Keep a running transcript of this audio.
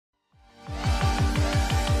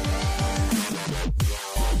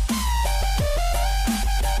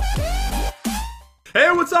Hey,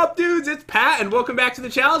 what's up, dudes? It's Pat, and welcome back to the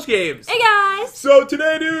Challenge Games. Hey, guys! So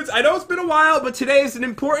today, dudes, I know it's been a while, but today is an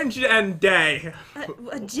important day.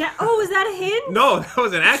 Oh, was that a hint? No, that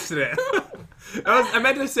was an accident. I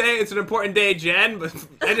meant to say it's an important day, Jen, but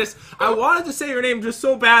I wanted to say your name just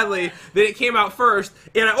so badly that it came out first.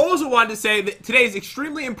 And I also wanted to say that today is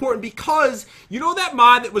extremely important because you know that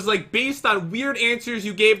mod that was like based on weird answers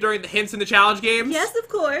you gave during the hints in the challenge games? Yes, of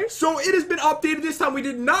course. So it has been updated this time. We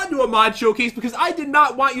did not do a mod showcase because I did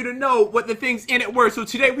not want you to know what the things in it were. So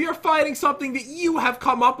today we are fighting something that you have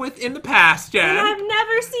come up with in the past, Jen. And I've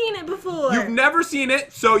never seen it before. You've never seen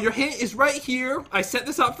it, so your hint is right here. I set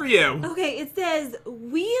this up for you. Okay, it says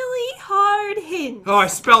wheelie hard hint. Oh, I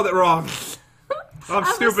spelled it wrong. I'm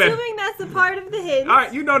stupid. I'm assuming that's a part of the hint.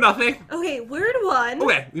 Alright, you know nothing. Okay, word one.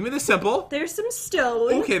 Okay, we made this simple. There's some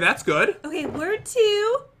stone. Okay, that's good. Okay, word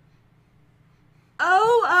two.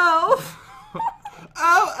 Oh.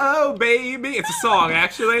 Oh, baby. It's a song,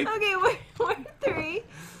 actually. Okay, word three.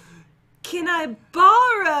 Can I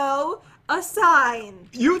borrow a sign?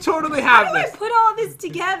 You totally have How do this. I put all this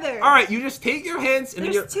together? Alright, you just take your hints and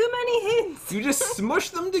There's too many hints. you just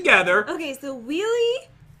smush them together. Okay, so wheelie,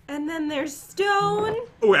 and then there's stone.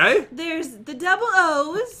 Okay. There's the double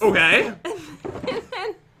O's. Okay. And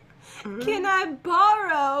then, can I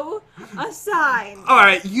borrow a sign?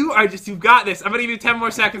 Alright, you've got this. I'm gonna give you 10 more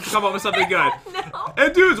seconds to come up with something good. No.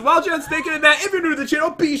 And dudes, while Jen's thinking of that, if you're new to the channel,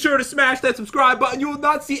 be sure to smash that subscribe button. You will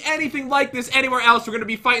not see anything like this anywhere else. We're gonna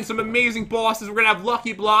be fighting some amazing bosses. We're gonna have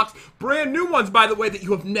lucky blocks, brand new ones, by the way, that you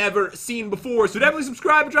have never seen before. So definitely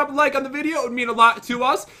subscribe and drop a like on the video. It would mean a lot to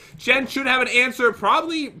us. Jen should have an answer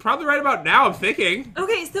probably right about now, I'm thinking.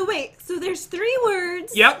 Okay, so wait. So there's 3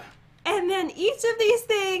 words. Yep. And then each of these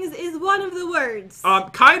things is one of the words.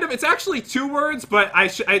 Kind of. It's actually 2 words, but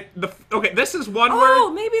okay, this is one word. Oh,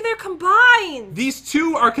 maybe they're combined. These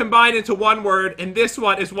 2 are combined into one word, and this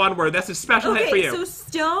one is one word. That's a special hit for you. Okay, so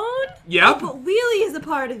stone? Yep. Oh, but wheelie is a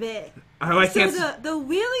part of it. Oh, I So can't. the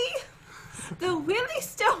wheelie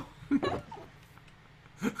stone.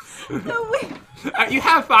 You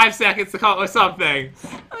have 5 seconds to come up with something.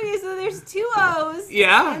 Okay, so there's 2 O's.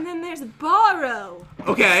 Yeah. And then there's borrow.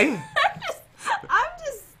 Okay. I'm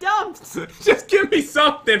just stumped. Just give me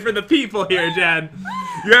something for the people here, Jen.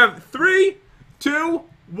 You have 3, 2,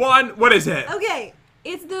 1. What is it? Okay,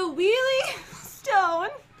 it's the wheelie stone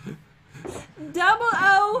double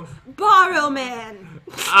O borrow man.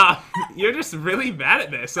 You're just really bad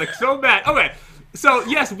at this. Like, so bad. Okay. So,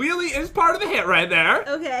 yes, wheelie is part of the hit right there.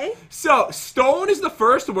 Okay. So, stone is the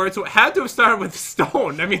first word, so it had to have started with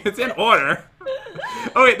stone. I mean, it's in order.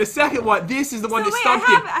 Okay, the second one, this is the one that stumped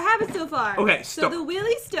you. I have it so far. Okay, so the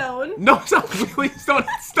wheelie stone. No, it's not wheelie stone,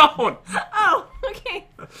 it's stone. Oh, okay.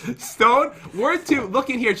 Stone. Word 2, look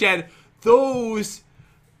in here, Jen. Those,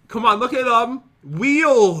 come on, look at them.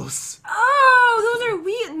 Wheels. Oh, those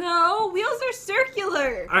are No, wheels are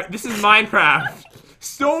circular. All right, this is Minecraft.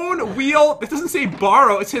 Stone, wheel, it doesn't say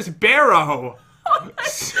borrow, it says barrow. I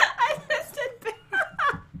missed it.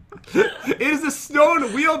 It is the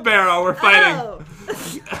stone wheelbarrow we're fighting. Oh.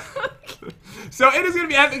 So it is going to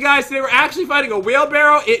be epic, guys. Today we're actually fighting a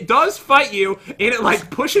wheelbarrow. It does fight you, and it like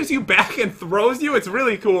pushes you back and throws you. It's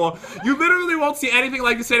really cool. You literally won't see anything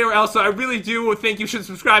like this anywhere else, so I really do think you should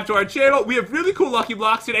subscribe to our channel. We have really cool lucky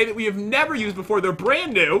blocks today that we have never used before. They're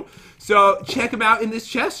brand new. So check them out in this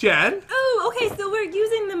chest, Jen. Oh, okay, so we're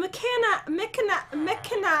using the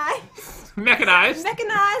mechanized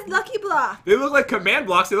lucky block. They look like command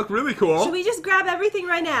blocks. They look really cool. Should we just grab everything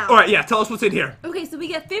right now? All right, yeah, tell us what's in here. Okay, so we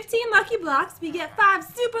get 15 lucky blocks, we get 5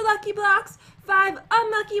 super lucky blocks, 5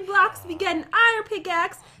 unlucky blocks, we get an iron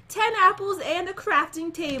pickaxe, 10 apples, and a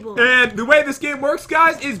crafting table. And the way this game works,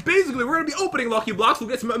 guys, is basically we're going to be opening lucky blocks. We'll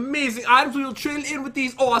get some amazing items. We will trade in with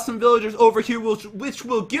these awesome villagers over here, which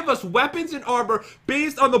will give us weapons and armor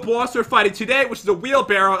based on the boss we're fighting today, which is a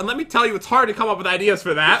wheelbarrow. And let me tell you, it's hard to come up with ideas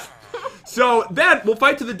for that. So then we'll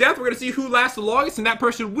fight to the death. We're going to see who lasts the longest, and that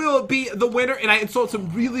person will be the winner. And I installed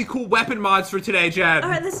some really cool weapon mods for today, Jen.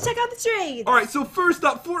 Alright, let's check out the trades. Alright, so first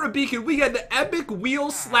up, for a beacon, we get the Epic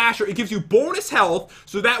Wheel Slasher. It gives you bonus health,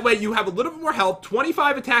 so that way you have a little bit more health,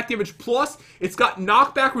 25 attack damage, plus it's got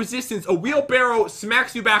knockback resistance. A wheelbarrow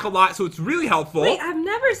smacks you back a lot, so it's really helpful. Wait, I've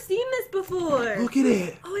never seen this before. Look at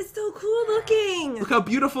it. Oh, it's so cool looking. Look how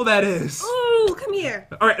beautiful that is. Ooh, come here.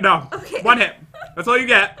 Alright, no. Okay. One hit. That's all you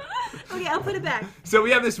get. Okay, I'll put it back. So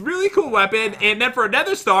we have this really cool weapon, and then for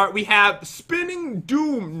another start, we have Spinning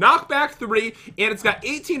Doom, knockback 3, and it's got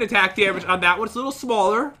 18 attack damage on that one. It's a little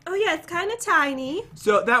smaller. Oh yeah, it's kind of tiny.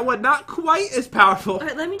 So that one not quite as powerful.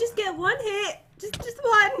 Alright, let me just get one hit. Just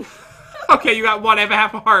one. Okay, you got one. I have a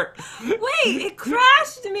half a heart. Wait, it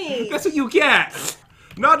crashed me. That's what you get.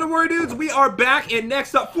 Not to worry, dudes. We are back, and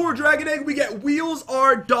next up for Dragon Egg, we get Wheels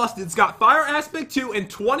Are Dust. It's got Fire Aspect 2 and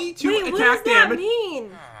 22 Wait, attack what does damage. that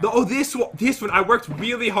mean? Oh, this one I worked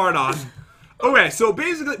really hard on. Okay, so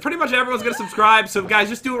basically, pretty much everyone's gonna subscribe. So guys,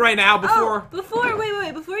 just do it right now before.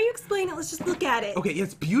 Wait. Before you explain it, let's just look at it. Okay, yeah,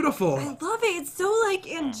 it's beautiful. I love it. It's so like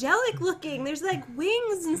angelic looking. There's like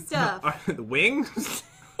wings and stuff. The wings?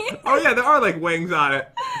 Oh yeah, there are like wings on it.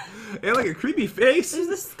 And like a creepy face. There's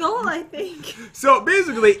a skull, I think. So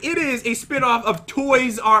basically, it is a spin-off of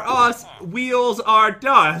Toys R Us, Wheels Are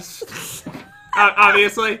Dust.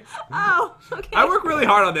 Obviously. Oh, okay. I work really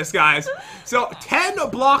hard on this, guys. So, 10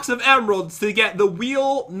 blocks of emeralds to get the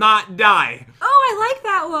Wheel Not Die. Oh, I like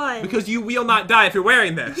that one. Because you will not die if you're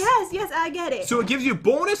wearing this. Yes, I get it. So it gives you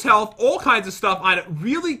bonus health, all kinds of stuff on it.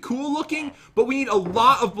 Really cool looking, but we need a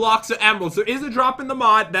lot of blocks of emeralds. There is a drop in the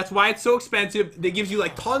mod. That's why it's so expensive. It gives you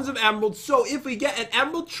like tons of emeralds. So if we get an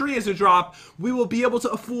emerald tree as a drop, we will be able to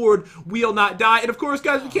afford Wheel Not Die. And of course,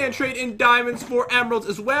 guys, we can trade in diamonds for emeralds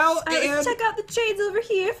as well. All right, let's check out the trades over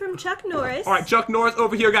here from Chuck Norris. All right, Chuck Norris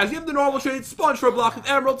over here, guys. You have the normal trade: sponge for a block of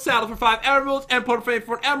emeralds, saddle for 5 emeralds, and portrait frame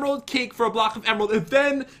for an emerald, cake for a block of emerald, and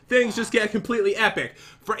then things just get completely epic.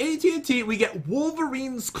 For AT&T, we get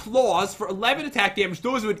Wolverine's Claws for 11 attack damage.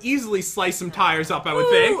 Those would easily slice some tires up, I would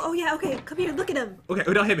think. Oh yeah, okay. Come here, look at him. Okay,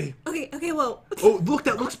 oh, don't hit me. Okay, whoa. Oh, look,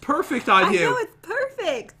 that looks perfect on I you. know, it's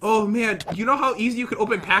perfect. Oh, man. You know how easy you can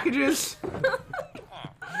open packages?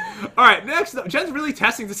 Alright, next up, Jen's really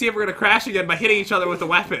testing to see if we're going to crash again by hitting each other with the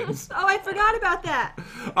weapons. Oh, I forgot about that.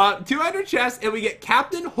 200 chests, and we get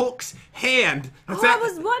Captain Hook's hand. I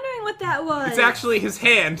was wondering what that was. It's actually his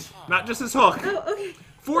hand, not just his hook. Oh, okay.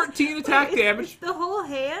 14 attack damage. The whole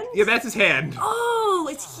hand? Yeah, that's his hand. Oh,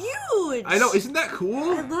 it's huge. I know, isn't that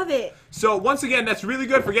cool? I love it. So, once again, that's really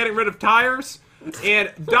good for getting rid of tires.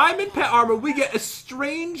 And Diamond Pet Armor, we get a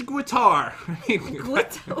strange guitar.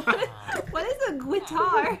 What is a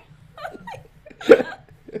guitar?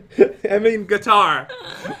 I mean, guitar.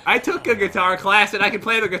 I took a guitar class and I can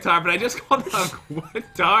play the guitar, but I just called it a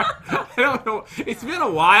guitar. I don't know. It's been a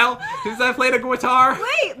while since I played a guitar.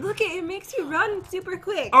 Wait, look, it makes you run super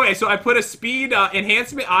quick. Okay, so I put a speed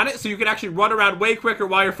enhancement on it so you can actually run around way quicker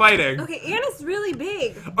while you're fighting. Okay, and it's really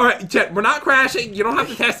big. Alright, Jet, we're not crashing. You don't have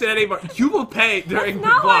to test it anymore. You will pay during the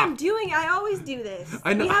That's not block. what I'm doing. I always do this.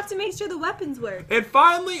 I know. We have to make sure the weapons work. And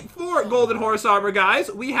finally, for Golden Horse Armor, guys,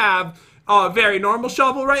 we have a very normal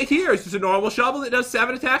shovel right here. It's just a normal shovel that does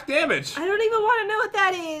 7 attack damage. I don't even want to know what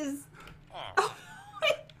that is. Oh,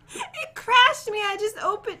 it crashed me. I just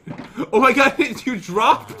opened. Oh my god, you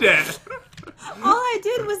dropped it. All I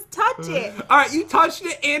did was touch it. Alright, you touched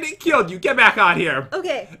it and it killed you. Get back on here.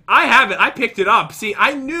 Okay. I have it. I picked it up. See,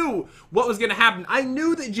 I knew what was going to happen. I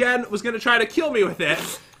knew that Jen was going to try to kill me with it.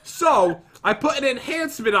 So, I put an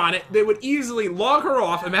enhancement on it that would easily log her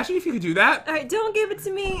off. Imagine if you could do that. All right, don't give it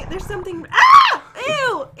to me. There's something. Ah!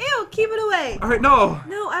 Ew! Ew! Keep it away. All right, no.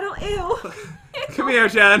 No, I don't. Ew. Come here,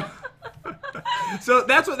 Jen. So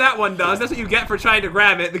that's what that one does. That's what you get for trying to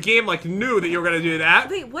grab it. The game like knew that you were gonna do that.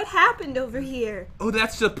 Wait, what happened over here? Oh,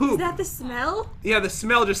 that's the poop. Is that the smell? Yeah, the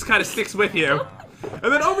smell just kind of sticks with you.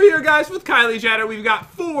 And then over here, guys, with Kylie Jenner, we've got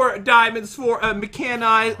 4 diamonds for a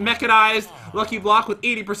mechanized lucky block with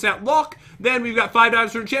 80% luck. Then we've got 5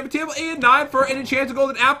 diamonds for an enchantment table and 9 for an enchanted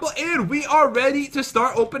golden apple. And we are ready to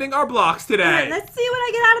start opening our blocks today. All right, let's see what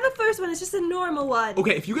I get out of the first one. It's just a normal one.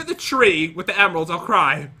 Okay, if you get the tree with the emeralds, I'll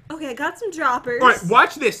cry. Okay, I got some droppers. All right,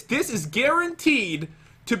 watch this. This is guaranteed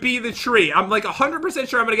to be the tree. I'm like 100%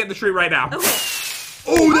 sure I'm going to get the tree right now. Okay.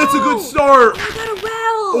 Oh, that's a good start. I got a well.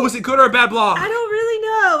 Oh, was it good or a bad block? I don't really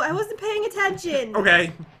know. I wasn't paying attention.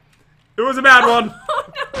 Okay. It was a bad one. Oh,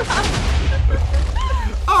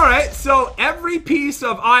 no. Alright, so every piece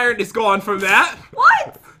of iron is gone from that.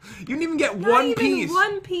 What? You didn't even get Not one even piece.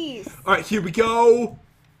 one piece. Alright, here we go.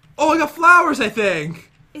 Oh, I got flowers, I think.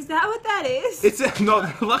 Is that what that is? No,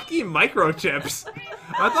 they're lucky microchips.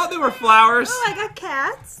 I thought they were flowers. Oh, I got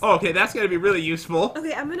cats. Oh, okay, that's gonna be really useful.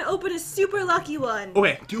 Okay, I'm gonna open a super lucky one.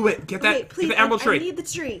 Okay, do it. Get that. Okay, please. Get the emerald I tree. need the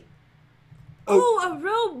tree. Oh. Oh,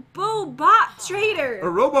 a robobot trader. A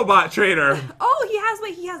Robobot trader. Oh,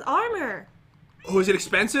 he has armor. Oh, is it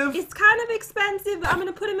expensive? It's kind of expensive, but I'm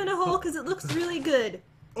gonna put him in a hole because it looks really good.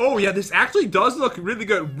 Oh, yeah, this actually does look really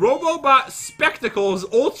good. Robobot Spectacles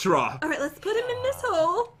Ultra. All right, let's put him in this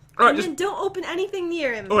hole. All right, and then don't open anything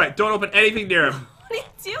near him. All right, don't open anything near him. What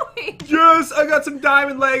are you doing? Yes, I got some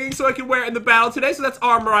diamond leggings so I can wear it in the battle today, so that's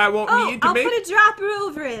armor I won't need to I'll make. put a dropper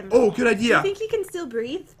over him. Oh, good idea. Do you think he can still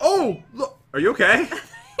breathe? Oh, look. Are you okay?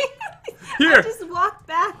 Here. I just walked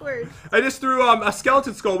backwards. I just threw a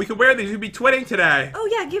skeleton skull. We can wear these. We can be twinning today. Oh,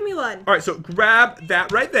 yeah, give me one. All right, so grab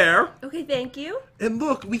that right there. Okay, thank you. And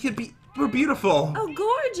look, we're beautiful. Oh,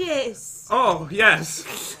 gorgeous. Oh,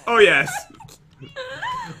 yes. Oh, yes.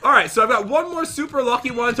 All right, so I've got one more super lucky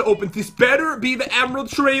one to open. This better be the emerald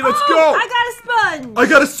tree. Let's go. I got a sponge. I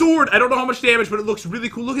got a sword. I don't know how much damage, but it looks really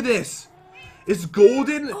cool. Look at this. It's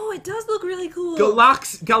golden. Oh, it does look really cool.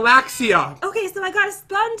 Galaxia. Okay, so I got a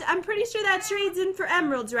sponge. I'm pretty sure that trades in for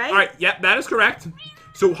emeralds, right? All right, yep, that is correct.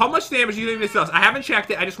 So how much damage do you think this does? I haven't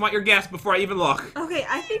checked it. I just want your guess before I even look. Okay,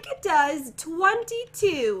 I think it does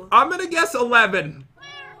 22. I'm going to guess 11.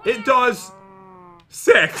 It does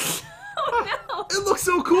 6. Oh, no. It looks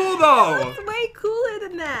so cool, though. It's way cooler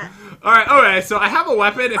than that. All right, okay, so I have a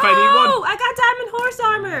weapon if I need one. Oh, I got diamond horse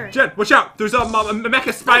armor. Jen, watch out. There's a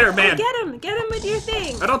mecha Spider-Man. Oh, get him with your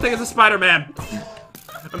thing. I don't think it's a Spider-Man.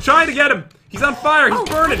 I'm trying to get him. He's on fire. He's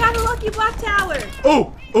burning. I got a lucky block tower.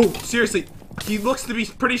 Oh, seriously. He looks to be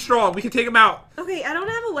pretty strong. We can take him out. Okay, I don't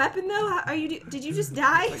have a weapon, though. Did you just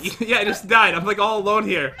die? Yeah, I just died. I'm like all alone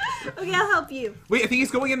here. Okay, I'll help you. Wait, I think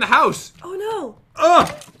he's going in the house. Oh, no.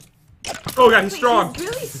 Oh, God, he's strong. He's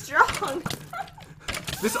really strong.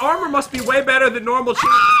 This armor must be way better than normal.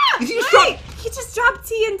 He just dropped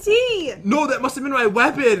TNT. No, that must have been my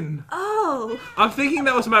weapon. Oh. I'm thinking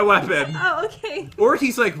that was my weapon. Oh, okay. Or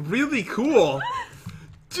he's like really cool.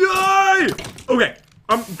 Die! Okay,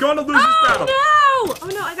 I'm gonna lose this battle. No! Oh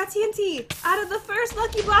no, I got TNT. Out of the first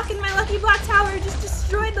lucky block in my lucky block tower, just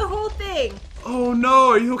destroyed the whole thing. Oh no,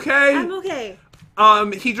 are you okay? I'm okay.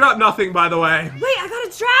 He dropped nothing, by the way. Wait, I got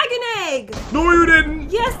a dragon egg! No, you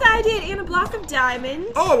didn't! Yes, I did, and a block of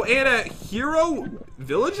diamonds. Oh, and a hero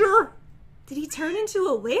villager? Did he turn into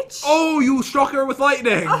a witch? Oh, you struck her with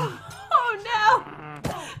lightning! Oh no!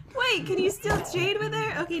 Wait, can you still trade with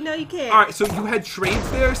her? Okay, no, you can't. Alright, so you had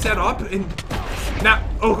trades there set up, and now...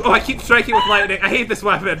 Oh, I keep striking with lightning. I hate this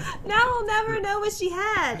weapon. Now we'll never know what she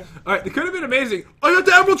had. Alright, it could have been amazing. I got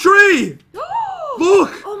the emerald tree!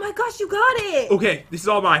 Look! Oh my gosh, you got it! Okay, this is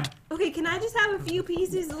all mine. Okay, can I just have a few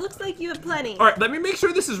pieces? It looks like you have plenty. Alright, let me make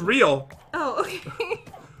sure this is real. Oh, okay.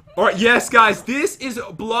 Alright, yes, guys, this is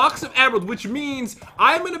blocks of emerald, which means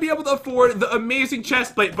I'm going to be able to afford the amazing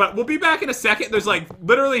chest plate, but we'll be back in a second. There's like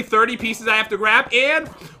literally 30 pieces I have to grab, and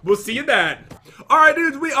we'll see you then. Alright,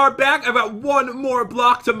 dudes, we are back. I've got one more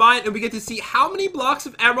block to mine, and we get to see how many blocks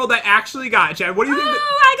of emerald I actually got. Jen, what do you think?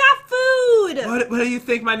 I got food! What do you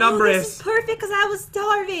think my number This is perfect because I was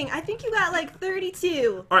starving. I think you got like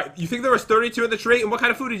 32. Alright, you think there was 32 in the tree, and what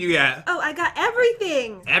kind of food did you get? Oh, I got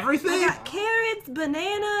everything. Everything? I got carrots,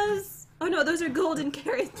 bananas. Oh no, those are golden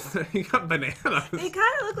carrots. You got bananas. They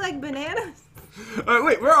kind of look like bananas.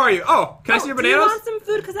 Wait, where are you? Oh, can I see your bananas? Do you want some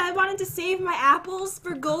food? Because I wanted to save my apples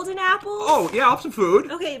for golden apples. Oh, yeah, I'll have some food.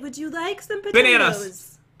 Okay, would you like some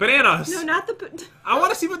potatoes? Bananas. No, not the... I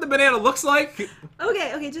want to see what the banana looks like.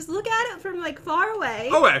 Okay, just look at it from like far away.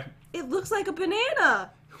 Okay. It looks like a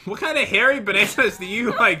banana. What kind of hairy bananas do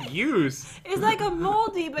you like use? It's like a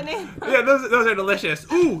moldy banana. Yeah, those are delicious.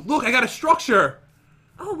 Ooh, look, I got a structure.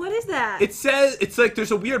 Oh, what is that? It says, it's like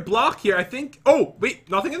there's a weird block here, I think. Oh, wait,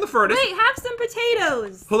 nothing in the furnace. Wait, have some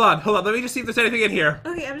potatoes. Hold on, let me just see if there's anything in here.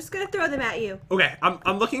 Okay, I'm just gonna throw them at you. Okay,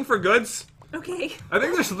 I'm looking for goods. Okay. I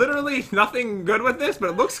think there's literally nothing good with this,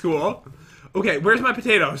 but it looks cool. Okay, where's my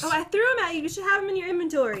potatoes? Oh, I threw them at you. You should have them in your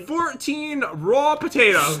inventory. 14 raw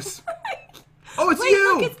potatoes. Oh, it's Wait,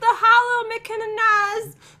 you! Look, it's the hollow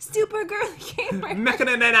mechanized super girly gamer.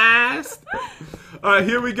 Mechanized.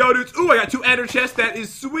 Here we go, dudes. Ooh, I got 2 ender chests. That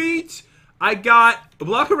is sweet. I got a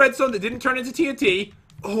block of redstone that didn't turn into TNT.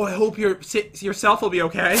 Oh, I hope yourself will be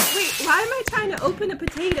okay. Wait, why am I trying to open a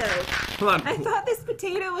potato? Hold on. I thought this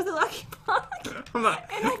potato was a lucky block. Hold on.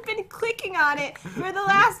 And I've been clicking on it for the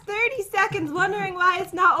last 30 seconds wondering why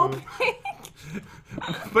it's not opening.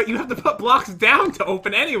 But you have to put blocks down to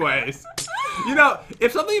open anyways. You know,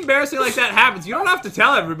 if something embarrassing like that happens, you don't have to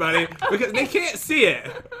tell everybody because they can't see it.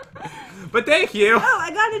 But thank you. Oh,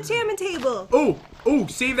 I got an enchantment table. Oh,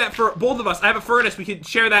 save that for both of us. I have a furnace. We can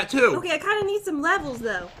share that too. Okay, I kind of need some levels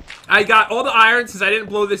though. I got all the iron since I didn't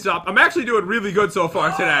blow this up. I'm actually doing really good so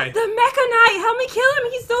far today. The Mechanite, help me kill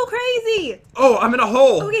him. He's so crazy. Oh, I'm in a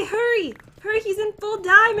hole. Okay, hurry. Hurry, he's in full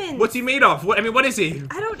diamonds. What's he made of? What is he?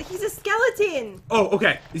 He's a skeleton. Oh,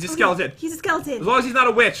 okay. He's a skeleton. He's a skeleton. As long as he's not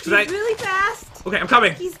a witch. He's really fast. Okay, I'm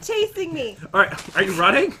coming. He's chasing me. All right, are you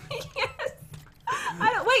running? Yes.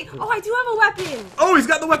 Wait. Oh, I do have a weapon. Oh, he's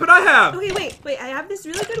got the weapon I have. Okay, wait. I have this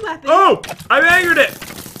really good weapon. Oh, I've angered it.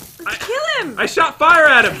 Kill him. I shot fire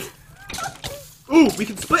at him. Ooh, we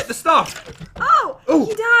can split the stuff. Oh,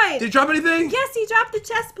 he died. Did you drop anything? Yes, he dropped the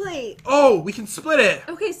chest plate. Oh, we can split it.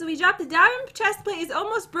 Okay, so we dropped the diamond chest plate. It's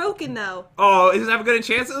almost broken, though. Oh, does it have a good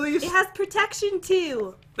chance at least? It has protection,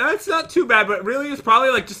 too. That's not too bad, but really it's probably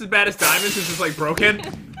like just as bad as diamonds. It's just like broken.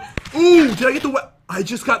 Ooh, did I get the I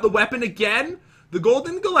just got the weapon again. The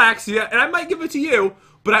Golden Galaxia, and I might give it to you,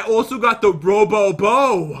 but I also got the Robo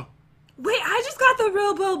Bow. Wait, I just got the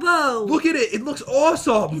Robo Bow. Look at it. It looks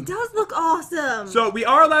awesome. It does look awesome. So we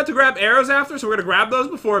are allowed to grab arrows after, so we're going to grab those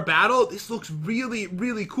before a battle. This looks really,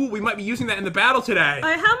 really cool. We might be using that in the battle today. All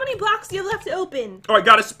right, how many blocks do you have left to open? All right,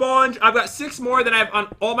 got a sponge. I've got 6 more than I have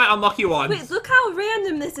on all my unlucky ones. Wait, look how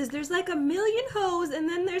random this is. There's like a million hoes, and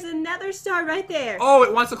then there's a nether star right there. Oh,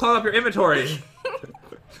 it wants to clog up your inventory.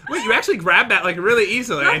 Wait, you actually grabbed that like really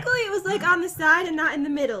easily. Luckily, it was like on the side and not in the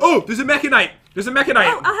middle. Oh, there's a mechanite. There's a mechanite.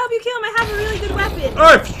 Oh, I'll help you kill him. I have a really good weapon. Oh,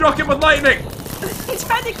 I've struck him with lightning. He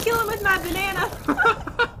tried to kill him with my banana.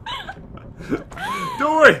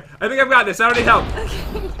 Don't worry. I think I've got this. I don't need help.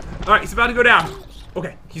 Okay. All right, he's about to go down.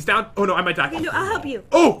 Okay, he's down. Oh, no, I might die. Okay, no, I'll help you.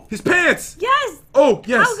 Oh, his pants. Yes. Oh,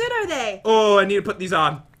 yes. How good are they? Oh, I need to put these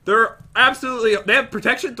on. They're absolutely... They have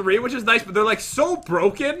protection 3, which is nice, but they're like so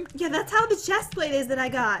broken. Yeah, that's how the chest plate is that I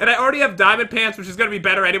got. And I already have diamond pants, which is going to be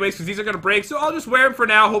better anyways, because these are going to break. So I'll just wear them for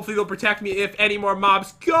now. Hopefully they'll protect me if any more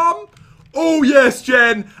mobs come. Oh, yes,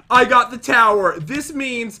 Jen. I got the tower. This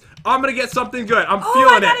means I'm going to get something good. I'm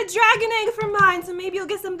feeling it. I got a dragon egg for mine, so maybe you'll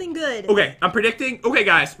get something good. Okay, I'm predicting... Okay,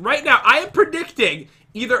 guys. Right now, I am predicting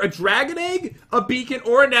either a dragon egg, a beacon,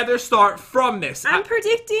 or a nether star from this. I'm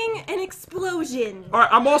predicting an explosion. Alright,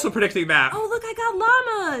 I'm also predicting that. Oh, look, I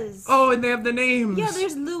got llamas. Oh, and they have the names. Yeah,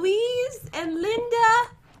 there's Louise and Linda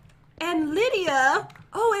and Lydia.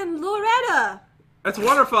 Oh, and Loretta. That's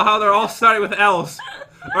wonderful how they're all starting with L's.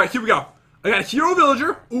 Alright, here we go. I got a hero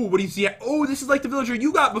villager. Ooh, what do you see? Oh, this is like the villager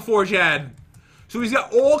you got before, Jen. So he's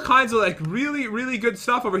got all kinds of like really, really good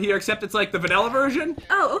stuff over here, except it's like the vanilla version.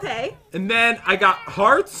 Oh, okay. And then I got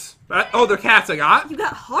hearts. Oh, they're cats I got. You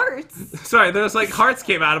got hearts? Sorry, there's like hearts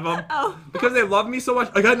came out of them. Oh. Because they love me so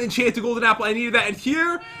much. I got an enchanted golden apple. I needed that. And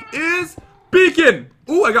here is beacon.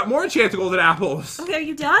 Ooh, I got more enchanted golden apples. Okay, are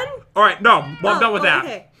you done? All right, no. Well, I'm done with that.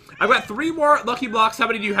 Okay. I've got 3 more lucky blocks. How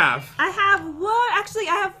many do you have? I have 1. Actually,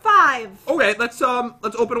 I have 5. Okay, let's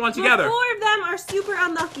open one together. 4 of them are super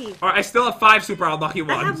unlucky. All right, I still have 5 super unlucky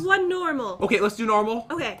ones. I have 1 normal. Okay, let's do normal.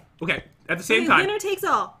 Okay. Okay, at the same time. Winner takes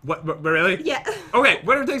all. What really? Yeah. Okay,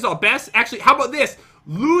 winner takes all. Best, actually, how about this?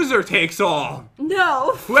 Loser takes all.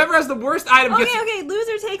 No. Whoever has the worst item gets... Okay,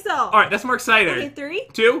 loser takes all. All right, that's more exciting. Okay, 3,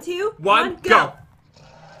 2, 1, go. go.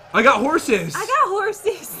 I got horses. I got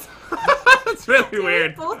horses. That's really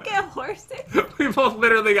weird. We both get horses? We both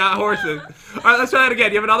literally got horses. All right, let's try that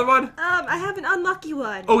again. You have another one? I have an unlucky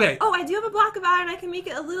one. Okay. Oh, I do have a block of iron. I can make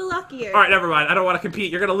it a little luckier. All right, never mind. I don't want to compete.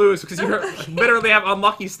 You're going to lose because you literally have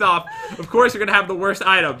unlucky stuff. Of course, you're going to have the worst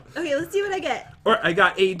item. Okay, let's see what I get. All right, I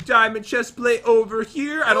got a diamond chest plate over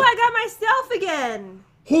here. I got myself again.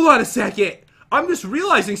 Hold on a second. I'm just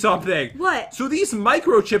realizing something. What? So these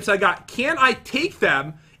microchips I got, can I take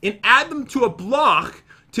them and add them to a block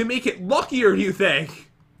to make it luckier, do you think?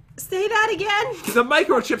 Say that again? The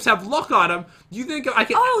microchips have luck on them. Do you think I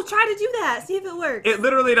can... Oh, try to do that. See if it works. It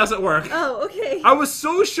literally doesn't work. Oh, okay. I was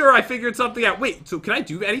so sure I figured something out. Wait, so can I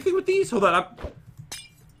do anything with these? Hold on.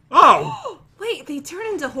 Oh! Wait, they turn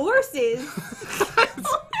into horses.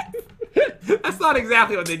 That's not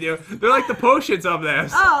exactly what they do. They're like the potions of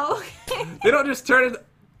this. Oh, okay. They don't just turn into...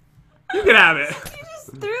 You can have it. You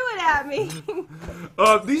just threw it at me.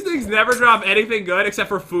 These things never drop anything good except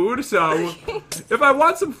for food, so if I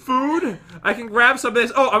want some food, I can grab some of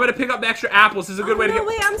this. Oh, I'm going to pick up the extra apples. This is a good way to get...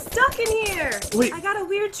 wait, I'm stuck in here. Wait. I got a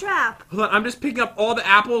weird trap. Hold on, I'm just picking up all the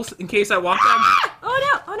apples in case I want them.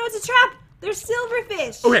 Oh no, it's a trap. There's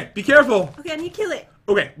silverfish. Okay, be careful. Okay, I need to kill it.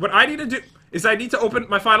 Okay, what I need to do is I need to open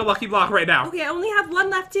my final lucky block right now. Okay, I only have 1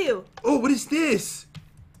 left too. Oh, what is this?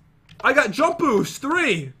 I got jump boost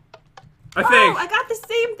 3. I think. Oh, I got the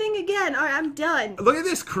same thing again. All right, I'm done. Look at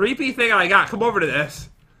this creepy thing I got. Come over to this.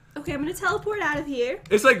 Okay, I'm gonna teleport out of here.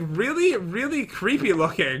 It's like really, really creepy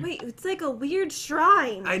looking. Wait, it's like a weird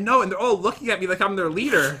shrine. I know, and they're all looking at me like I'm their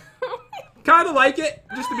leader. Kind of like it,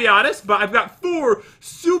 just to be honest, but I've got 5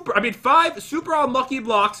 super unlucky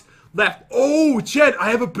blocks left. Oh, Jen, I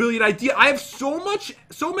have a brilliant idea. I have so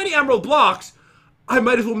many emerald blocks, I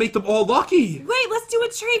might as well make them all lucky. Wait, let's do a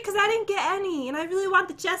trade because I didn't get any, and I really want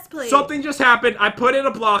the chest plate. Something just happened. I put in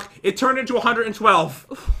a block. It turned into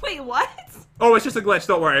 112. Wait, what? Oh, it's just a glitch.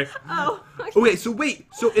 Don't worry. Oh. Okay, so wait.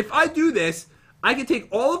 So if I do this, I can take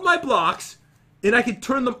all of my blocks, and I can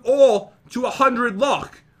turn them all to 100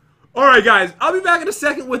 luck. Alright guys, I'll be back in a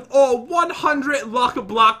second with all 100 luck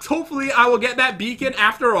blocks. Hopefully I will get that beacon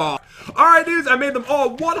after all. Alright dudes, I made them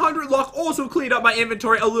all 100 luck. Also cleaned up my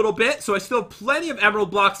inventory a little bit, so I still have plenty of emerald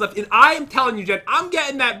blocks left. And I am telling you, Jen, I'm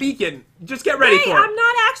getting that beacon. Just get ready for it. I'm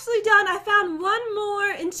not actually done. I found one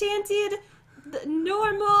more enchanted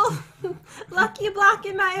normal lucky block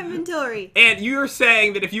in my inventory. And you're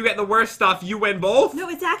saying that if you get the worst stuff, you win both? No,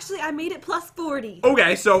 it's actually, I made it plus 40.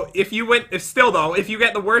 Okay, so if you win, if you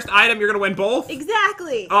get the worst item, you're gonna win both?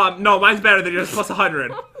 Exactly. No, mine's better than yours, plus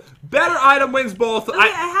 100. Better item wins both. Okay, I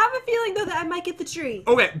have a feeling though that I might get the tree.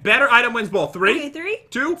 Okay, better item wins both. 3, okay, 3,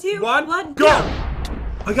 2, 2 1, 1, go!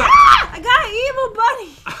 I got an evil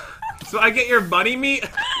bunny. So I get your bunny meat?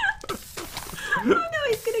 Oh no,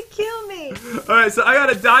 he's gonna kill me. Alright, so I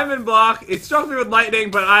got a diamond block. It struck me with lightning,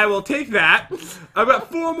 but I will take that. I've got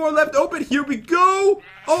 4 more left open. Here we go.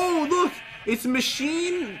 Oh, look. It's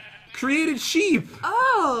machine-created sheep.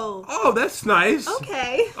 Oh. Oh, that's nice.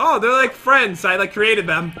 Okay. Oh, they're like friends. I created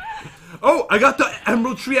them. Oh, I got the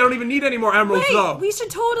emerald tree. I don't even need any more emeralds, though. We should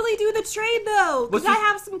totally do the trade, though. Because I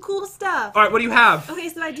have some cool stuff. Alright, what do you have? Okay,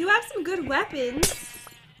 so I do have some good weapons.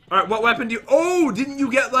 Alright, what weapon do you... Oh, didn't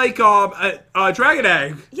you get, like, a dragon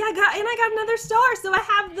egg? Yeah, I got another star, so I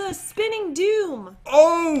have the spinning doom.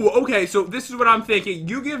 Oh, okay, so this is what I'm thinking.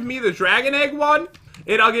 You give me the dragon egg one,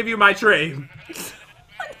 and I'll give you my tree.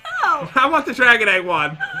 No. I want the dragon egg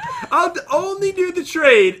one. I'll only do the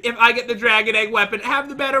trade if I get the dragon egg weapon, have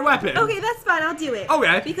the better weapon. Okay, that's fine, I'll do it.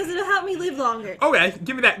 Okay. Because it'll help me live longer. Okay,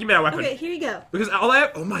 give me that weapon. Okay, here you go. Because all I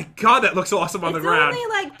have... Oh my god, that looks awesome on the ground. It's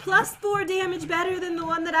only like plus 4 damage better than the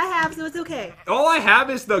one that I have, so it's okay. All I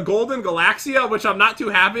have is the golden galaxia, which I'm not too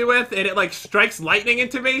happy with, and it like strikes lightning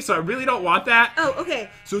into me, so I really don't want that. Oh,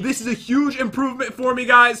 okay. So this is a huge improvement for me,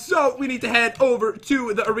 guys. So we need to head over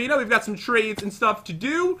to the arena. We've got some trades and stuff to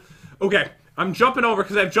do. Okay, I'm jumping over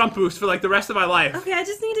because I have jump boost for like the rest of my life. Okay, I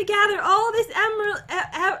just need to gather all this emerald...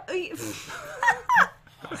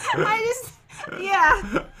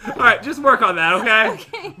 Yeah. Alright, just work on that, okay?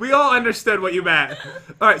 Okay. We all understood what you meant.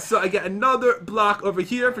 Alright, so I get another block over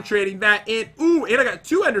here for trading that in. Ooh, and I got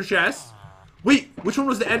 2 ender chests. Wait, which one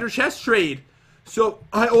was the ender chest trade? So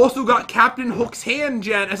I also got Captain Hook's hand,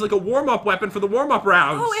 Jen, as like a warm-up weapon for the warm-up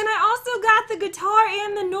rounds. Oh, and I also got the guitar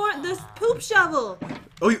and the poop shovel.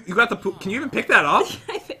 Oh, you got the poop. Can you even pick that up?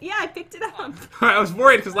 Yeah, I picked it up. I was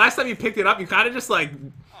worried because last time you picked it up, you kind of just like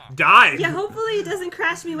died. Yeah, hopefully it doesn't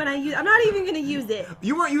crash me when I use. I'm not even gonna use it.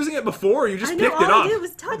 You weren't using it before. You just I know, picked it up. all I did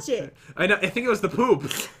was touch it. I know. I think it was the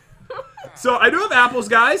poop. So I do have apples,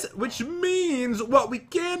 guys, which means what we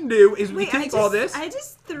can do is we take all this. I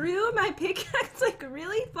just threw my pickaxe like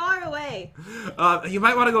really far away. You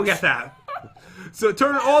might want to go get that. So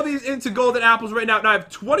turn all these into golden apples right now. Now I have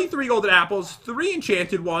 23 golden apples, 3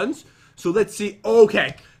 enchanted ones. So let's see.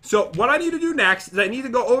 Okay. So what I need to do next is I need to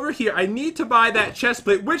go over here. I need to buy that chest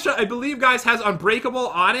plate, which I believe, guys, has unbreakable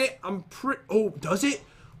on it. Oh, does it?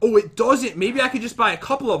 Oh, it doesn't. Maybe I could just buy a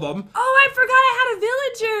couple of them. Oh, I forgot I had a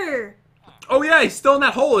villager. Oh, yeah, he's still in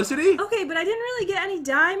that hole, isn't he? Okay, but I didn't really get any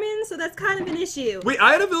diamonds, so that's kind of an issue. Wait,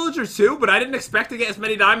 I had a villager too, but I didn't expect to get as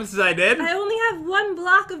many diamonds as I did. I only have 1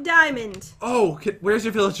 block of diamond. Oh, where's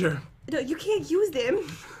your villager? No, you can't use them.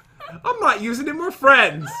 I'm not using him. We're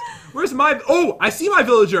friends. Where's my... Oh, I see my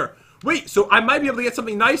villager. Wait, so I might be able to get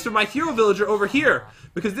something nice from my hero villager over here.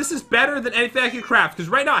 Because this is better than anything I can craft. Because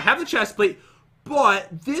right now I have the chest plate,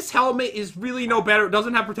 but this helmet is really no better. It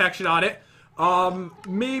doesn't have protection on it.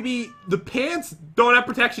 Maybe the pants don't have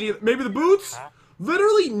protection either. Maybe the boots?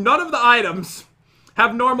 Literally none of the items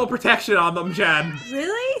have normal protection on them, Jen.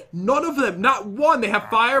 Really? None of them. Not one. They have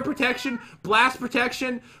fire protection, blast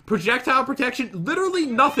protection, projectile protection. Literally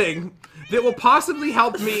nothing that will possibly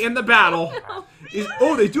help me in the battle.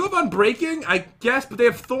 Oh, they do have unbreaking, I guess, but they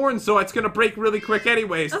have thorns, so it's going to break really quick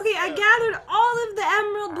anyways. Okay, I gathered all of the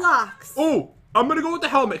emerald blocks. Oh, I'm going to go with the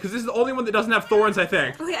helmet, because this is the only one that doesn't have thorns, I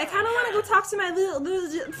think. Okay, I kind of want to go talk to my little...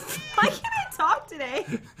 Why can't I talk today?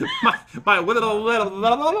 my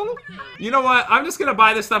little... You know what? I'm just going to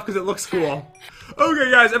buy this stuff because it looks cool.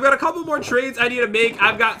 Okay, guys, I've got a couple more trades I need to make.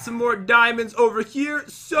 I've got some more diamonds over here.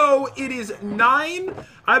 So it is 9,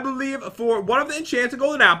 I believe, for one of the enchanted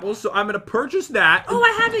golden apples. So I'm going to purchase that. Oh,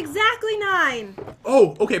 I have exactly 9.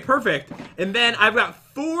 Oh, okay, perfect. And then I've got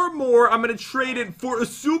 4 more. I'm going to trade it for a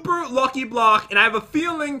super lucky block. And I have a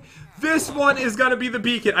feeling this one is going to be the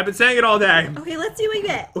beacon. I've been saying it all day. Okay, let's see what you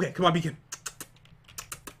get. Okay, come on, beacon.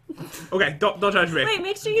 Okay, don't judge me. Wait,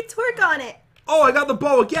 make sure you twerk on it. Oh, I got the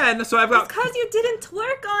bow again, so I've got... It's because you didn't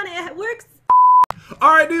twerk on it. It works.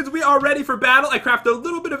 Alright, dudes, we are ready for battle. I crafted a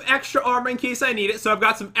little bit of extra armor in case I need it, so I've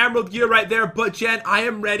got some emerald gear right there. But, Jen, I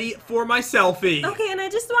am ready for my selfie. Okay, and I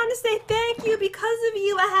just want to say thank you. Because of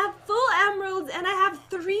you, I have full emeralds, and I have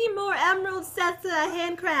 3 more emerald sets that I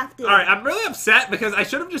handcrafted. Alright, I'm really upset because I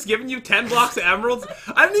should have just given you 10 blocks of emeralds.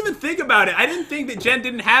 I didn't even think about it. I didn't think that Jen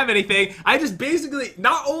didn't have anything. I just basically,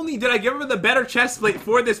 not only did I give her the better chest plate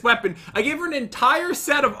for this weapon, I gave her an entire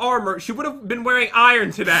set of armor. She would have been wearing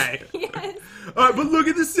iron today. Yes. Alright, but look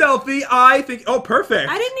at the selfie. I think, oh, perfect.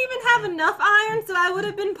 I didn't even have enough iron, so I would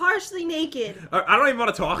have been partially naked. I don't even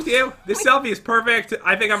want to talk to you. This selfie is perfect.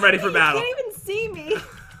 I think I'm ready for battle. You can't even see me.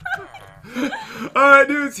 Alright,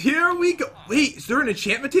 dudes, here we go. Wait, is there an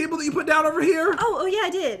enchantment table that you put down over here? Oh yeah, I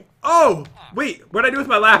did. Oh, wait, what'd I do with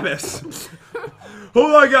my lapis?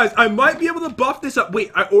 Hold on, guys. I might be able to buff this up.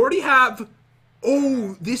 Wait, I already have...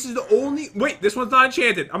 Oh, this is the only... Wait, this one's not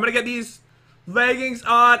enchanted. I'm gonna get these leggings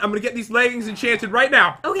on. I'm gonna get these leggings enchanted right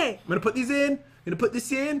now. Okay. I'm gonna put these in. I'm gonna put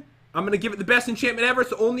this in. I'm gonna give it the best enchantment ever.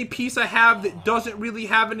 It's the only piece I have that doesn't really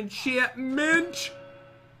have an enchantment.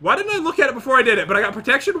 Why didn't I look at it before I did it? But I got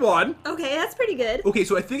protection 1. Okay, that's pretty good. Okay,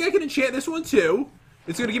 so I think I can enchant this one too.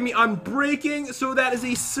 It's gonna give me unbreaking, so that is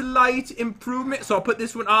a slight improvement. So I'll put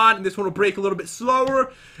this one on, and this one will break a little bit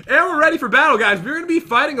slower. And we're ready for battle, guys. We're gonna be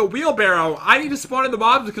fighting a wheelbarrow. I need to spawn in the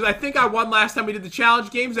mobs because I think I won last time we did the challenge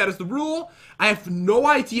games. That is the rule. I have no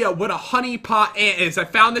idea what a honey pot ant is. I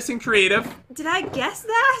found this in creative. Did I guess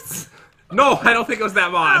that? No, I don't think it was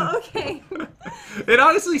that one. Oh, okay. It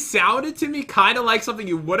honestly sounded to me kind of like something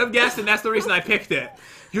you would have guessed, and that's the reason I picked it.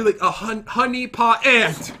 You're like a honey pot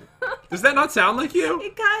ant. Does that not sound like you?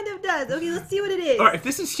 It kind of does. Okay, let's see what it is. Alright, if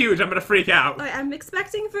this is huge, I'm gonna freak out. Alright, I'm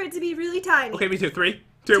expecting for it to be really tiny. Okay, me too. 3,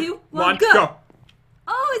 2, 2, 1, 1, go. go.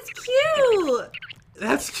 Oh, it's cute.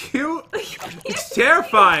 That's cute. It's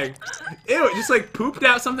terrifying. Ew, it just like pooped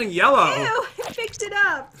out something yellow. Ew, I picked it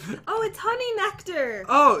up. Oh, it's honey nectar.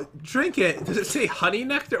 Oh, drink it. Does it say honey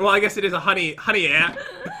nectar? Well, I guess it is a honey ant.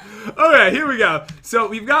 Okay, here we go. So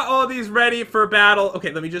we've got all these ready for battle.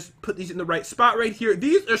 Okay, let me just put these in the right spot right here.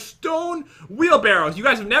 These are stone wheelbarrows. You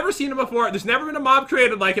guys have never seen them before. There's never been a mob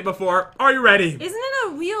created like it before. Are you ready? Isn't it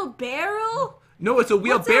a wheelbarrow? No, it's a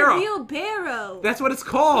wheelbarrow. What's a wheelbarrow? That's what it's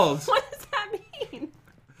called. What does that mean?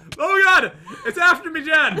 Oh god! It's after me,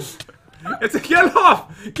 Jen! Get it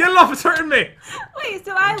off! Get it off! It's hurting me! Wait,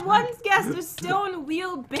 so I once guessed a stone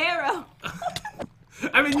wheelbarrow.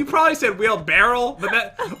 I mean, you probably said wheelbarrow, but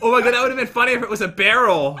that... Oh my god, that would have been funny if it was a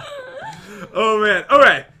barrel. Oh man.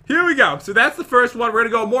 Alright, here we go. So that's the first one. We're gonna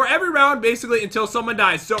go more every round, basically, until someone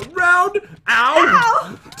dies. So, round,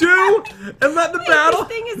 ow, 2, and let the battle... This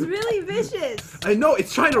thing is really vicious. I know,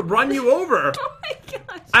 it's trying to run you over. Oh my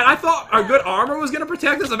gosh. And I thought our good armor was gonna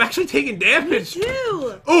protect us. I'm actually taking damage.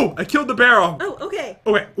 Two. Oh, I killed the barrel. Oh, okay.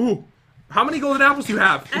 Okay, ooh. How many golden apples do you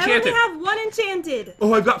have? Enchanted. I only have 1 enchanted.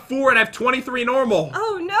 Oh, I've got 4 and I have 23 normal.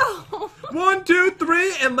 Oh no. 1, 2,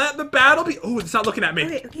 3, and let the battle be. Oh, it's not looking at me.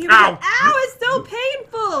 Okay, here we Ow. go. Ow, it's so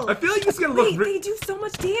painful. I feel like it's gonna Wait, look. they do so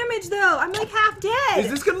much damage though. I'm like half dead. Is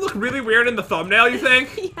this gonna look really weird in the thumbnail? You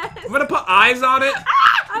think? Yes. I'm gonna put eyes on it.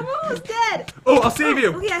 I'm almost dead. Oh, I'll save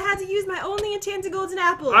you. Okay, I had to use my only enchanted golden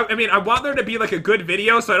apple. I mean, I want there to be like a good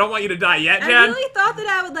video, so I don't want you to die yet, Jen. I really thought that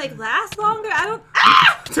I would like last longer. I don't.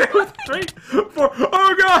 Ah! 2, 3, 4.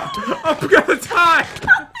 Oh god, I'm gonna die.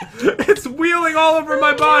 It's wheeling all over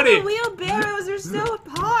my body. The wheelbarrows are so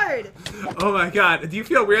hard. Oh my god, do you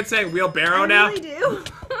feel weird saying wheelbarrow now? I really do.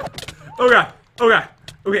 Oh god, oh god.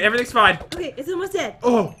 Okay, everything's fine. Okay, it's almost dead.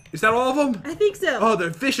 Oh, is that all of them? I think so. Oh,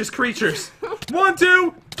 they're vicious creatures. 1,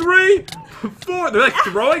 2, 3, 4. They're like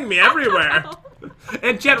throwing me everywhere.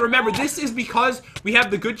 And Jen, remember, this is because we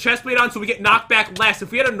have the good chestplate on, so we get knocked back less.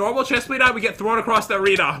 If we had a normal chestplate on, we get thrown across the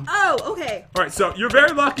arena. Oh, okay. Alright, so you're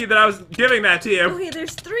very lucky that I was giving that to you. Okay,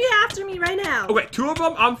 there's 3 after me right now. Okay, 2 of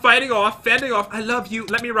them I'm fighting off, fending off. I love you.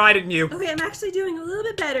 Let me ride in you. Okay, I'm actually doing a little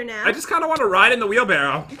bit better now. I just kind of want to ride in the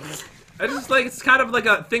wheelbarrow. I just like, it's kind of like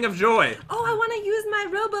a thing of joy. Oh, I want to use my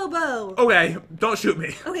robo bow. Okay, don't shoot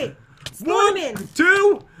me. Okay, spawn 'em in. 1,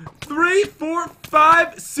 2, 3, 4,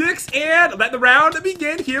 5, 6, and let the round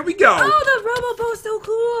begin. Here we go. Oh, the robo bow's so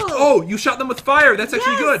cool. Oh, you shot them with fire. That's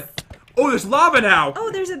actually Yes. good. Oh, there's lava now.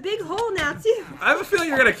 Oh, there's a big hole now too. I have a feeling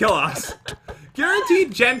you're gonna kill us.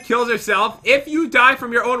 Guaranteed Jen kills herself. If you die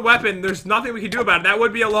from your own weapon, there's nothing we can do about it. That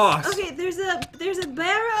would be a loss. Okay, there's a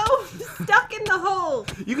barrow stuck in the hole.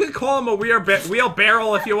 You can call him a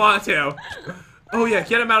wheelbarrow if you want to. Oh yeah,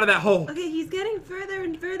 get him out of that hole. Okay, he's getting further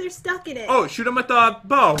and further stuck in it. Oh, shoot him with the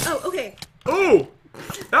bow. Oh, okay. Ooh,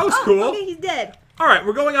 that was Oh, cool. okay, he's dead. Alright,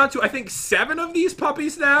 we're going on to, I think, 7 of these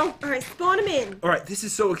puppies now. Alright, spawn them in. Alright, this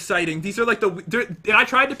is so exciting. These are like and I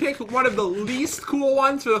tried to pick one of the least cool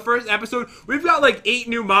ones for the first episode. We've got like 8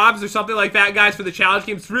 new mobs or something like that, guys, for the challenge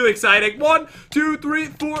game. It's really exciting. 1, 2, 3,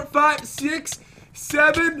 4, 5, 6,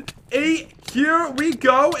 7, 8. Here we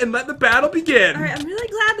go, and let the battle begin. Alright, I'm really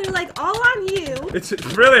glad they're like all on you.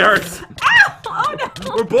 It really hurts. Ow! Oh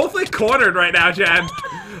no! We're both like cornered right now, Jen.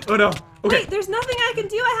 Oh no. Okay. Wait, there's nothing I can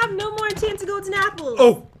do. I have no more chance of golden apples.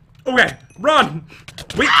 Oh, okay. Run.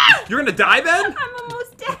 Wait, you're gonna die then? I'm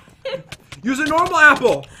almost dead. Use a normal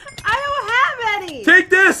apple. I don't have any.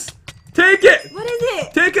 Take this. Take it. What is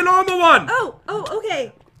it? Take a normal one. Oh,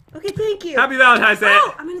 okay. Okay, thank you. Happy Valentine's Day.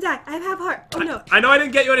 Oh, I'm gonna die. I have half heart. Oh no. I know I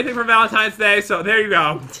didn't get you anything for Valentine's Day, so there you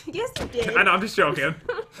go. Yes, you did. I know, I'm just joking.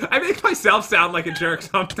 I make myself sound like a jerk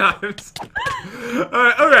sometimes.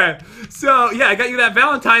 Alright, okay. So, yeah, I got you that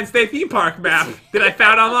Valentine's Day theme park map that I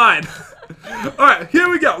found online. Alright, here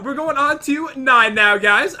we go. We're going on to 9 now,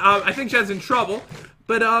 guys. I think Jen's in trouble.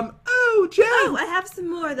 But, oh, Jen. Oh, I have some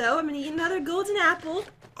more, though. I'm gonna eat another golden apple.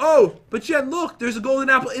 Oh, but Jen, look. There's a golden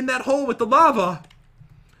apple in that hole with the lava.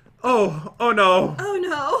 Oh no. Oh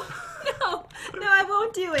no. No, I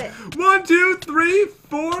won't do it. 1, 2, 3,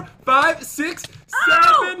 4, 5, 6, 7.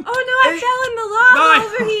 Oh no, I 8, fell in the lava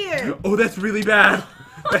over here. Oh, that's really bad.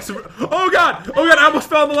 Oh god, I almost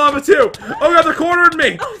fell in the lava too. Oh god, they're cornering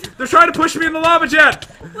me. They're trying to push me in the lava, Jen.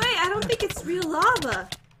 Wait, I don't think it's real lava.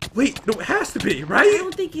 Wait, no, it has to be, I right?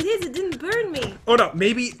 don't think it is. It didn't burn me. Oh no,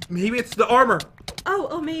 maybe it's the armor.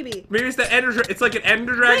 Oh, maybe. Maybe it's the ender. It's like an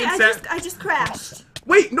ender dragon Wait, set. I just crashed.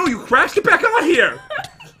 Wait, no, you crashed. Get back on here.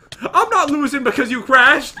 I'm not losing because you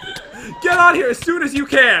crashed. Get on here as soon as you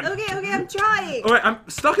can. Okay, I'm trying. Alright, I'm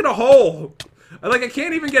stuck in a hole. I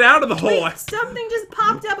can't even get out of the hole. Wait, something just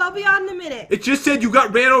popped up. I'll be on in a minute. It just said you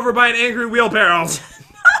got ran over by an angry wheelbarrow.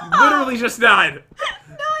 You literally just died.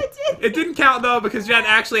 No, I didn't. It didn't count though because Jen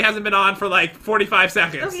actually hasn't been on for like 45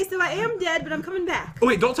 seconds. Okay, so I am dead, but I'm coming back. Oh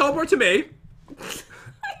wait, don't teleport to me.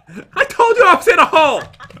 I told you I was in a hole.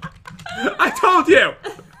 I told you.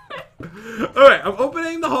 Alright, I'm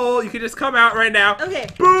opening the hole. You can just come out right now. Okay.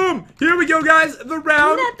 Boom! Here we go, guys. The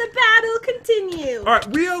round. Let the battle continue. Alright,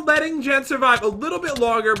 we are letting Jen survive a little bit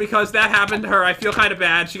longer because that happened to her. I feel kind of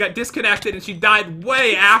bad. She got disconnected and she died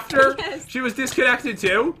way after Yes. she was disconnected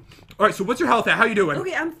too. Alright, so what's your health at? How you doing?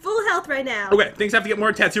 Okay, I'm full health right now. Okay, things have to get more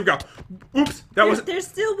intense. Here we go. Oops, that was. There's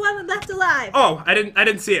still one left alive. Oh, I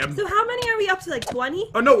didn't see him. So how many are we up to? Like 20?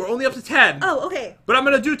 Oh no, we're only up to 10. Oh, okay. But I'm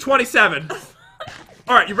gonna do 27.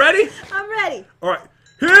 Alright, you ready? I'm ready. Alright,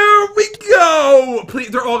 here we go! Please,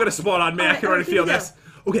 they're all gonna spawn on me. I can already here feel we go. this.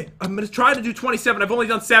 Okay, I'm gonna try to do 27. I've only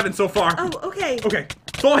done 7 so far. Oh, okay. Okay,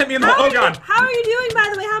 don't hit me in the hole. Oh god. How are you doing, by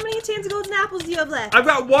the way? How many chance of golden apples do you have left? I've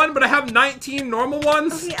got 1, but I have 19 normal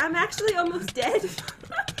ones. Okay, I'm actually almost dead.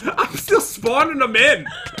 I'm still spawning them in.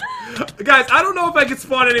 Guys, I don't know if I can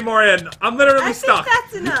spawn any more in. I'm literally I stuck. think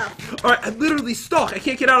that's enough. Alright, I'm literally stuck. I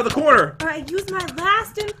can't get out of the corner. Alright, use my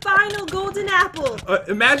last and final golden apple.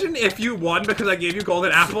 Imagine if you won because I gave you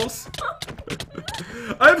golden apples.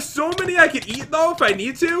 I have so many I could eat though if I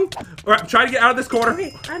need to. Alright, I'm trying to get out of this corner.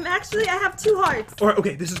 Okay, I have 2 hearts. Alright,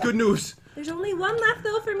 okay, this is good news. There's only 1 left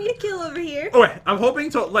though for me to kill over here. Alright, I'm hoping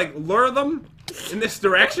to like lure them in this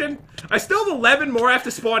direction. I still have 11 more I have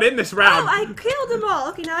to spawn in this round. Oh, I killed them all.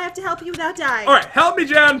 Okay, now I have to help you without dying. Alright, help me,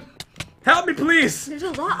 Jen. Help me, please. There's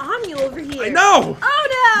a lot on you over here. I know.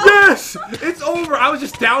 Oh no. Yes, it's over. I was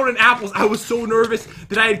just down in apples. I was so nervous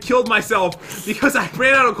that I had killed myself because I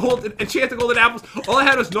ran out of a chance of golden apples. All I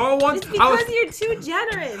had was normal ones. It's because you're too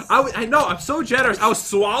generous. I know. I'm so generous. I was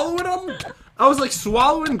swallowing them. I was like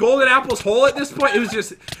swallowing golden apples whole at this point.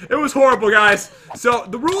 It was horrible, guys. So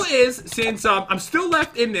the rule is, since I'm still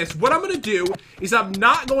left in this, what I'm gonna do is I'm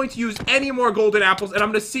not going to use any more golden apples, and I'm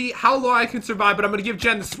gonna see how long I can survive. But I'm gonna give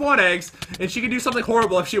Jen the spawn eggs, and she can do something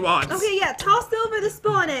horrible if she wants. Okay, yeah, toss over the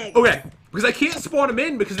spawn egg. Okay, because I can't spawn them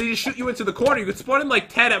in because they just shoot you into the corner. You could spawn in like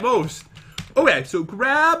 10 at most. Okay, so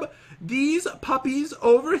grab these puppies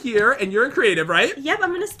over here, and you're in creative, right? Yep,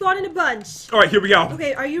 I'm gonna spawn in a bunch. Alright, here we go.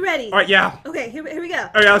 Okay, are you ready? Alright, yeah. Okay, here we go.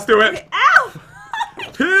 Okay, let's do it. Okay, ow!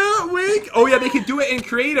 Here we go. Oh yeah, they can do it in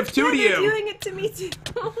creative too to you. They're doing it to me too.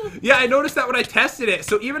 Yeah, I noticed that when I tested it.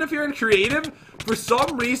 So even if you're in creative, for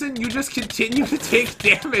some reason, you just continue to take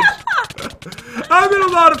damage. I'm in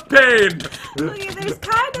a lot of pain. Okay, there's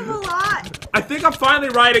kind of a lot. I think I'm finally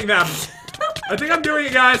riding them. I think I'm doing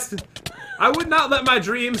it, guys. I would not let my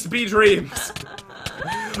dreams be dreams.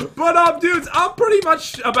 But, dudes, I'm pretty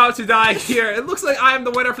much about to die here. It looks like I am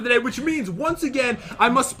the winner for the day, which means, once again, I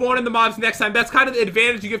must spawn in the mobs next time. That's kind of the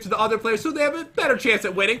advantage you give to the other players, so they have a better chance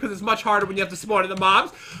at winning, because it's much harder when you have to spawn in the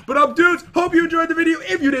mobs. But, dudes, hope you enjoyed the video.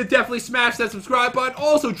 If you did, definitely smash that subscribe button.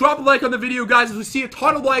 Also, drop a like on the video, guys. As we see a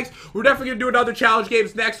ton of likes, we're definitely going to do another challenge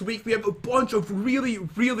games next week. We have a bunch of really,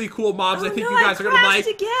 really cool mobs I think you guys are going to like.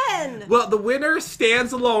 Again. Well, the winner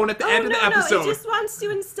stands alone at the end of the episode. No, it just wants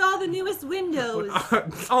to install the newest Windows.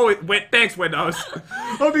 Thanks, Windows.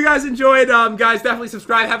 Hope you guys enjoyed. Guys, definitely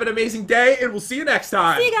subscribe. Have an amazing day, and we'll see you next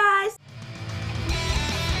time. See you guys.